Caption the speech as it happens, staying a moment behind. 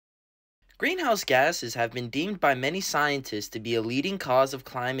Greenhouse gases have been deemed by many scientists to be a leading cause of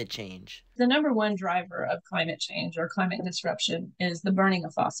climate change. The number one driver of climate change or climate disruption is the burning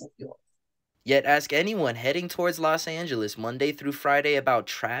of fossil fuels. Yet ask anyone heading towards Los Angeles Monday through Friday about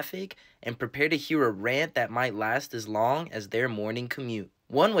traffic and prepare to hear a rant that might last as long as their morning commute.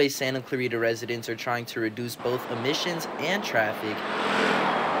 One way Santa Clarita residents are trying to reduce both emissions and traffic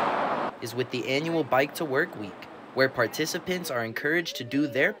is with the annual Bike to Work Week, where participants are encouraged to do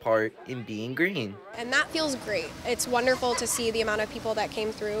their part in being green. And that feels great. It's wonderful to see the amount of people that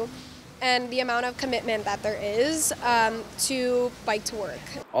came through and the amount of commitment that there is to bike to work.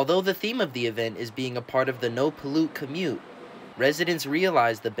 Although the theme of the event is being a part of the No Pollute commute, residents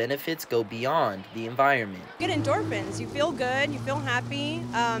realize the benefits go beyond the environment. You get endorphins, you feel good, you feel happy,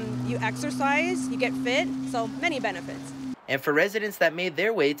 you exercise, you get fit, so many benefits. And for residents that made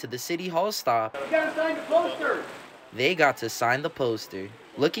their way to the City Hall stop, You gotta sign the poster! they got to sign the poster.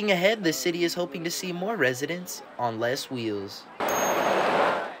 Looking ahead, the city is hoping to see more residents on less wheels.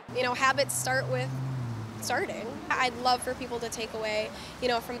 You know, habits start with starting. I'd love for people to take away,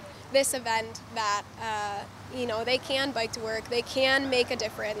 from this event that, they can bike to work, they can make a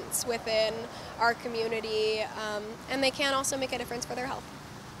difference within our community, and they can also make a difference for their health.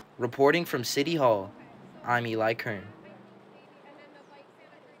 Reporting from City Hall, I'm Eli Kern.